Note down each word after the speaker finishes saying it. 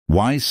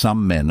Why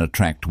some men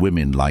attract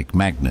women like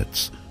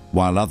magnets,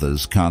 while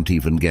others can't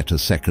even get a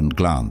second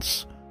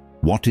glance.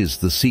 What is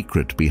the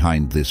secret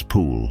behind this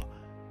pull?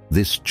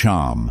 This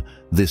charm,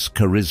 this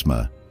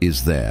charisma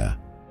is there.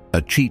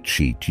 A cheat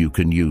sheet you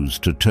can use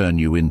to turn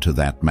you into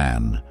that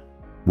man.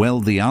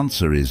 Well, the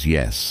answer is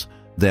yes.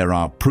 There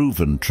are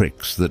proven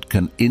tricks that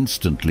can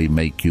instantly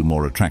make you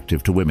more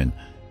attractive to women.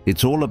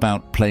 It's all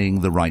about playing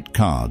the right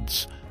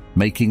cards,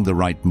 making the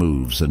right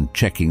moves and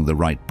checking the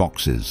right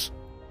boxes.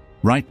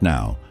 Right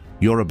now,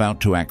 you're about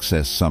to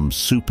access some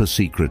super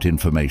secret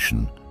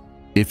information.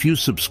 If you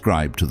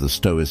subscribe to the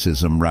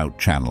Stoicism Route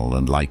channel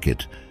and like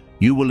it,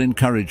 you will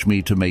encourage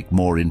me to make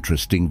more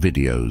interesting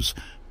videos.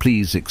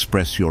 Please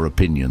express your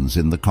opinions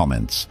in the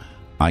comments.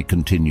 I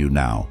continue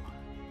now.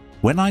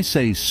 When I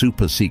say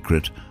super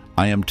secret,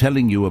 I am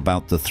telling you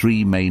about the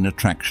 3 main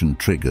attraction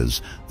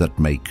triggers that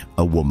make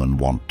a woman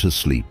want to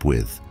sleep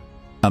with.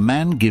 A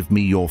man, give me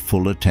your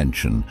full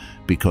attention,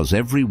 because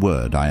every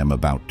word I am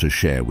about to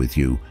share with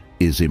you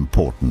is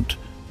important.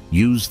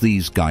 Use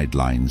these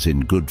guidelines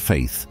in good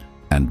faith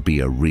and be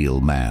a real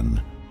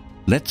man.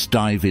 Let's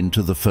dive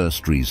into the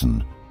first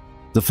reason.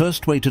 The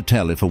first way to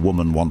tell if a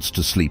woman wants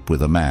to sleep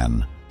with a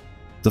man.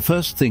 The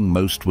first thing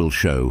most will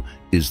show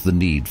is the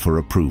need for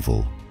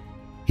approval.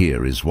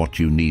 Here is what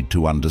you need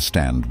to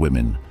understand,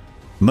 women.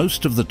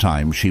 Most of the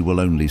time she will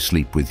only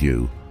sleep with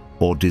you,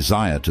 or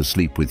desire to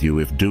sleep with you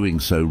if doing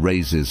so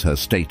raises her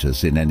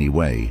status in any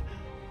way.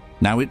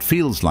 Now, it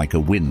feels like a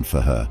win for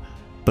her,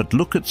 but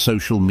look at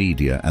social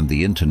media and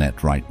the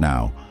internet right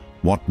now.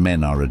 What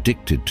men are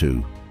addicted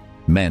to.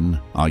 Men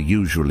are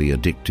usually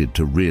addicted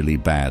to really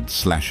bad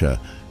slasher,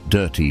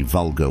 dirty,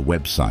 vulgar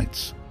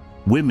websites.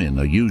 Women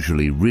are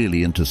usually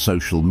really into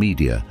social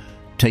media,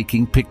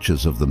 taking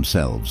pictures of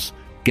themselves,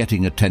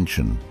 getting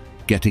attention,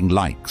 getting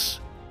likes,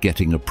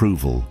 getting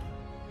approval.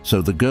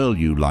 So the girl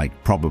you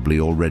like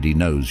probably already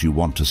knows you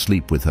want to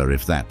sleep with her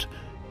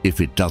if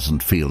it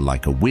doesn't feel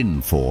like a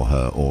win for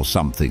her or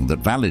something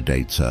that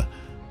validates her.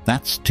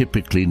 That's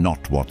typically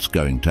not what's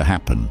going to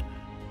happen.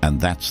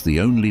 And that's the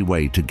only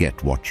way to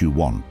get what you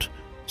want.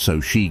 So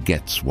she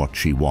gets what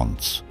she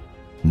wants.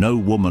 No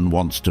woman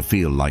wants to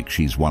feel like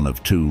she's one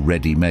of 2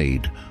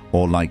 ready-made,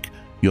 or like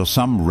you're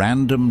some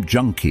random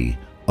junkie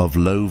of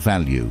low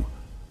value.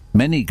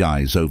 Many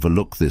guys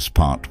overlook this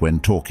part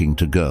when talking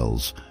to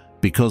girls,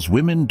 because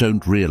women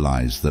don't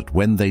realize that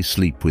when they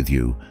sleep with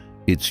you,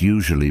 it's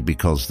usually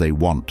because they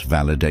want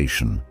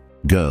validation.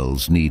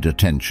 Girls need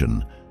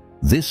attention.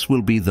 This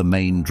will be the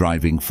main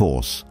driving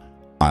force.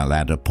 I'll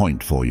add a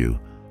point for you.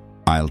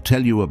 I'll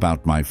tell you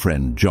about my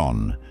friend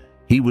John.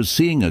 He was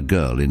seeing a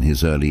girl in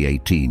his early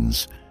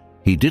 18s.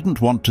 He didn't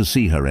want to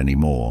see her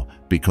anymore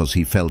because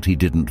he felt he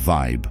didn't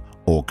vibe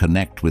or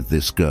connect with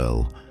this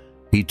girl.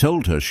 He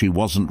told her she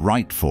wasn't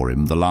right for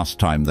him the last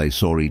time they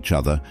saw each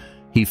other.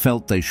 He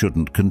felt they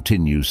shouldn't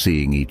continue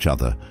seeing each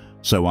other.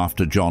 So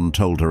after John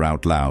told her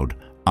out loud,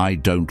 "I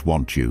don't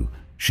want you,"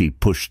 she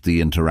pushed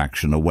the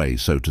interaction away,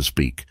 so to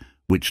speak,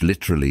 which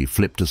literally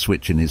flipped a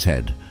switch in his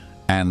head.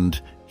 And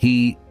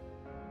she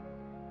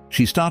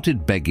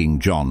started begging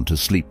John to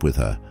sleep with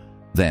her.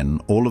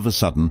 Then, all of a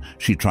sudden,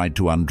 she tried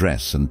to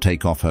undress and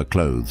take off her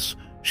clothes.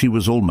 She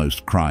was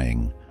almost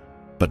crying.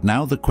 But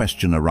now the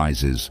question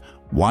arises,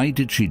 why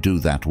did she do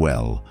that?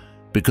 Well,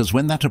 because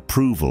when that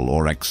approval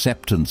or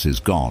acceptance is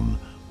gone,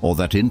 or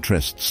that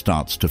interest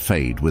starts to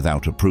fade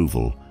without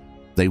approval,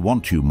 they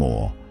want you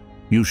more.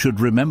 You should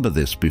remember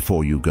this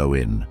before you go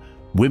in.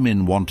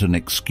 Women want an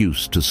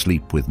excuse to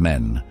sleep with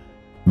men.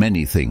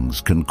 Many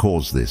things can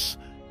cause this.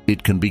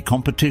 It can be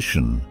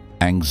competition,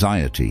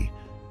 anxiety.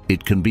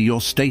 It can be your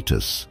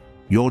status,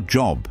 your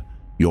job,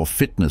 your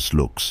fitness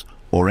looks,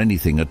 or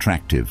anything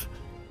attractive.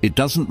 It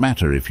doesn't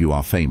matter if you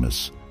are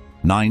famous.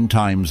 9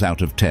 times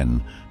out of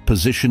 10,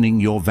 positioning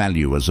your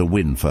value as a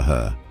win for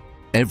her.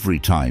 Every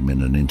time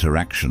in an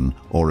interaction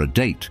or a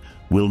date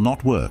will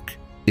not work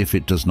if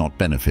it does not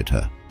benefit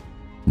her.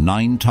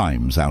 9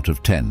 times out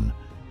of 10.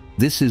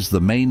 This is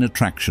the main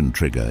attraction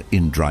trigger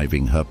in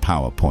driving her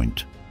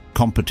PowerPoint.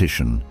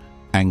 Competition,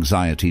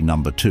 anxiety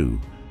number 2.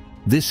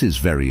 This is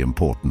very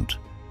important.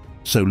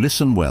 So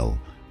listen well,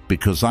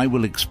 because I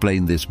will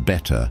explain this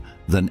better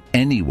than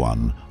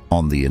anyone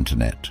on the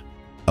internet.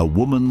 A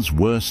woman's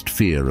worst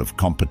fear of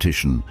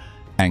competition,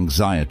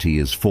 anxiety,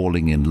 is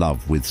falling in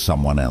love with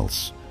someone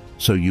else.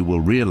 So you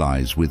will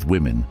realize with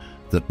women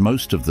that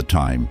most of the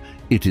time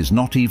it is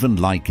not even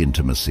like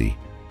intimacy.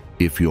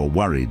 If you're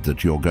worried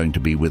that you're going to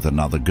be with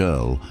another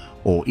girl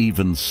or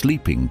even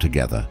sleeping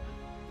together,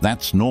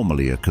 that's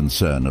normally a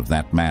concern of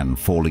that man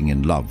falling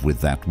in love with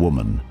that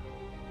woman.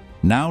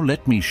 Now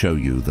let me show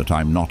you that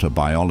I'm not a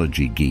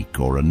biology geek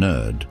or a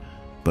nerd,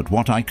 but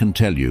what I can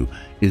tell you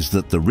is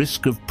that the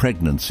risk of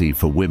pregnancy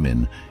for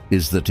women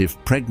is that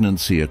if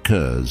pregnancy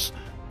occurs,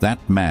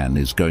 that man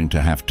is going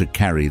to have to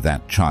carry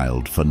that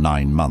child for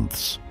 9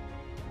 months.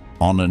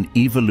 On an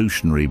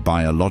evolutionary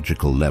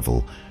biological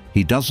level,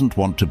 he doesn't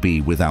want to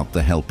be without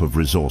the help of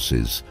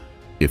resources.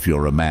 If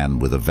you're a man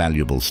with a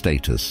valuable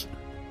status,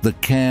 the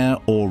care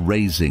or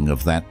raising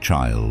of that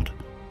child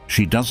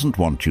She doesn't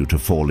want you to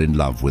fall in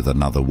love with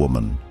another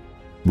woman.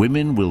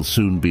 Women will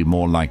soon be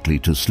more likely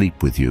to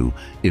sleep with you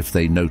if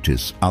they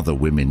notice other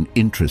women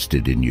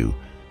interested in you,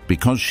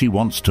 because she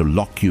wants to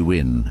lock you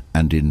in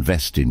and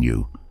invest in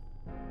you.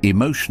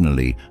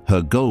 Emotionally,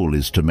 her goal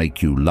is to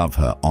make you love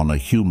her on a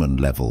human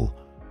level,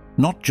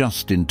 not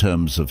just in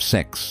terms of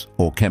sex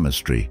or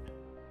chemistry.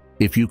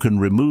 If you can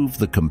remove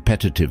the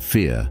competitive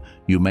fear,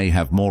 you may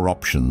have more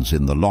options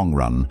in the long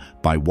run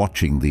by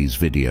watching these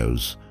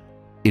videos.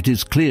 It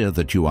is clear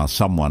that you are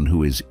someone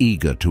who is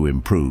eager to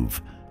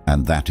improve,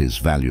 and that is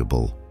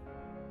valuable.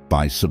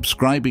 By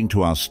subscribing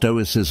to our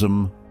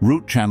Stoicism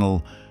Root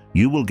channel,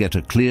 you will get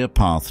a clear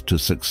path to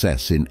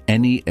success in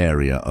any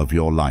area of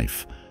your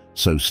life,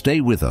 so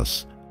stay with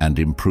us and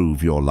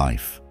improve your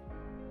life.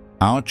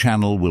 Our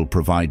channel will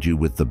provide you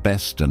with the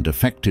best and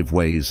effective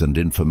ways and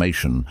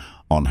information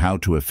on how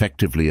to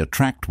effectively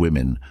attract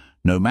women,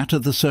 no matter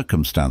the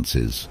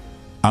circumstances.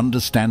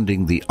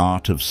 Understanding the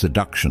art of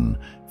seduction,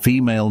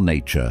 female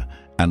nature,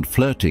 and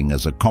flirting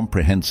as a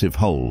comprehensive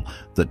whole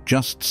that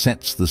just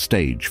sets the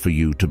stage for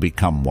you to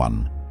become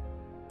one.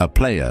 A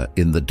player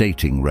in the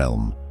dating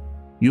realm.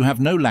 You have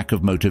no lack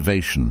of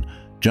motivation,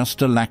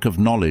 just a lack of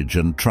knowledge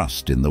and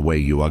trust in the way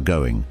you are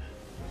going.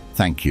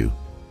 Thank you.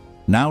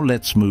 Now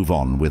let's move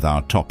on with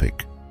our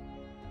topic.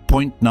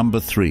 Point number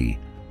 3.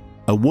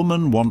 A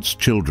woman wants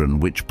children,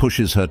 which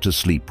pushes her to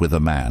sleep with a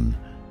man.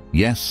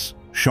 Yes,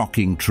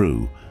 shocking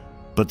true,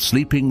 but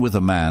sleeping with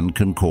a man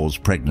can cause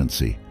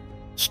pregnancy.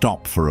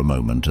 Stop for a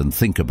moment and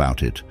think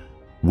about it.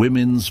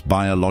 Women's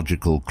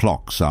biological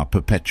clocks are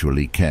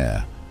perpetually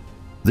care.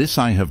 This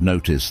I have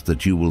noticed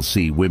that you will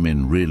see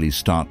women really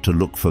start to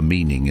look for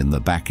meaning in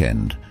the back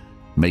end,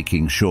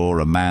 making sure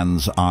a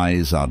man's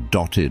I's are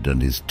dotted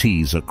and his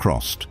T's are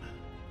crossed.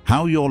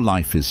 How your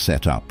life is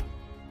set up.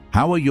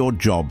 How are your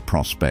job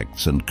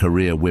prospects and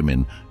career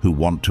women who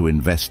want to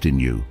invest in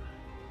you?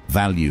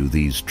 Value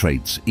these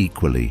traits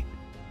equally.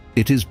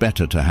 It is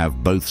better to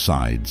have both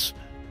sides.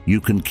 You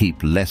can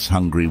keep less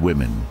hungry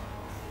women.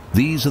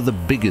 These are the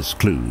biggest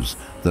clues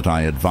that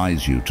I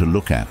advise you to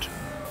look at,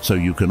 so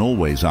you can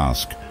always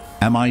ask,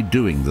 am I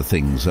doing the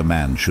things a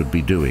man should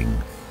be doing?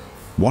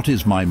 What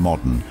is my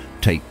modern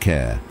take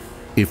care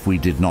if we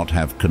did not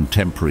have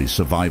contemporary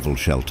survival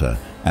shelter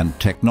and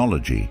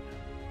technology?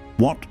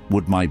 What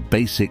would my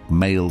basic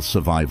male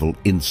survival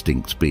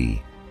instincts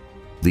be?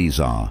 These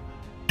are,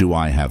 do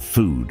I have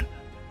food,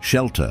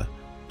 shelter,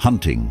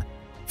 hunting,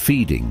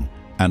 feeding,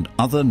 and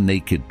other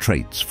naked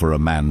traits for a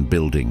man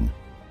building,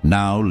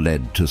 now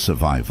led to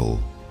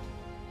survival.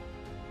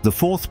 The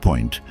fourth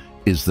point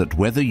is that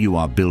whether you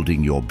are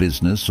building your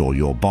business or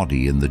your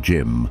body in the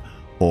gym,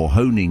 or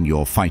honing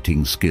your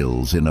fighting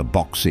skills in a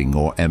boxing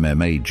or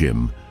MMA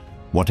gym,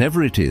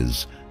 whatever it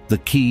is, the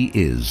key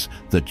is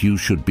that you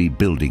should be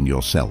building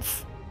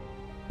yourself.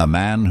 A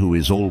man who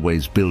is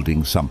always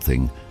building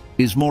something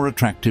is more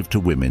attractive to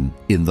women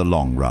in the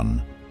long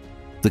run.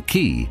 The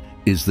key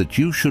is that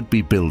you should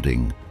be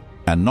building,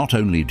 and not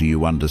only do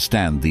you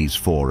understand these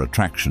 4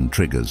 attraction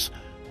triggers,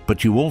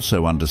 but you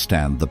also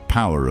understand the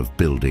power of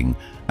building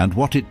and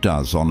what it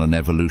does on an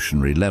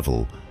evolutionary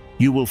level.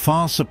 You will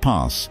far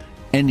surpass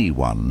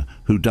anyone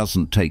who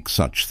doesn't take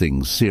such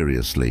things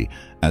seriously,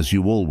 as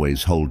you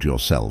always hold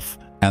yourself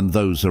and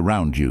those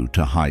around you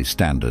to high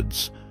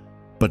standards.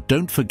 But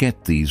don't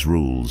forget these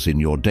rules in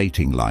your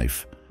dating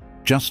life.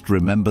 Just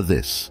remember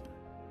this: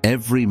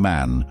 every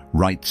man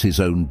writes his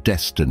own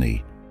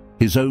destiny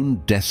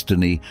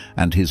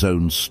and his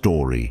own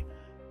story,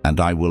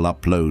 and I will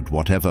upload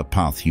whatever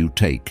path you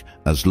take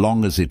as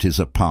long as it is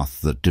a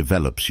path that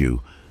develops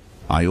you.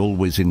 I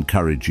always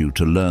encourage you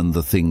to learn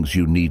the things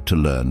you need to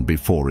learn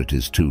before it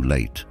is too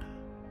late.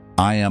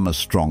 I am a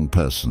strong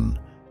person,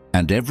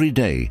 and every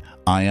day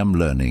I am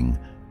learning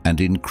and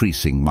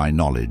increasing my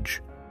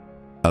knowledge.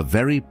 A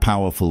very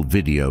powerful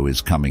video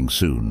is coming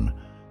soon,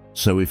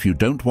 so if you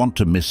don't want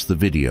to miss the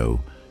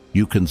video,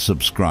 you can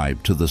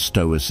subscribe to the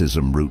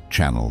Stoicism Root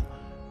channel.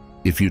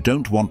 If you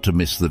don't want to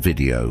miss the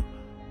video,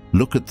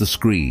 look at the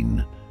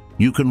screen.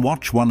 You can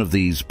watch one of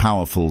these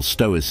powerful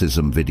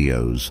Stoicism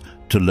videos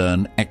to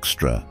learn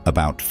extra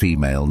about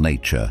female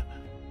nature.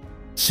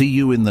 See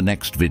you in the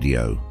next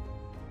video.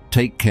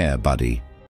 Take care, buddy.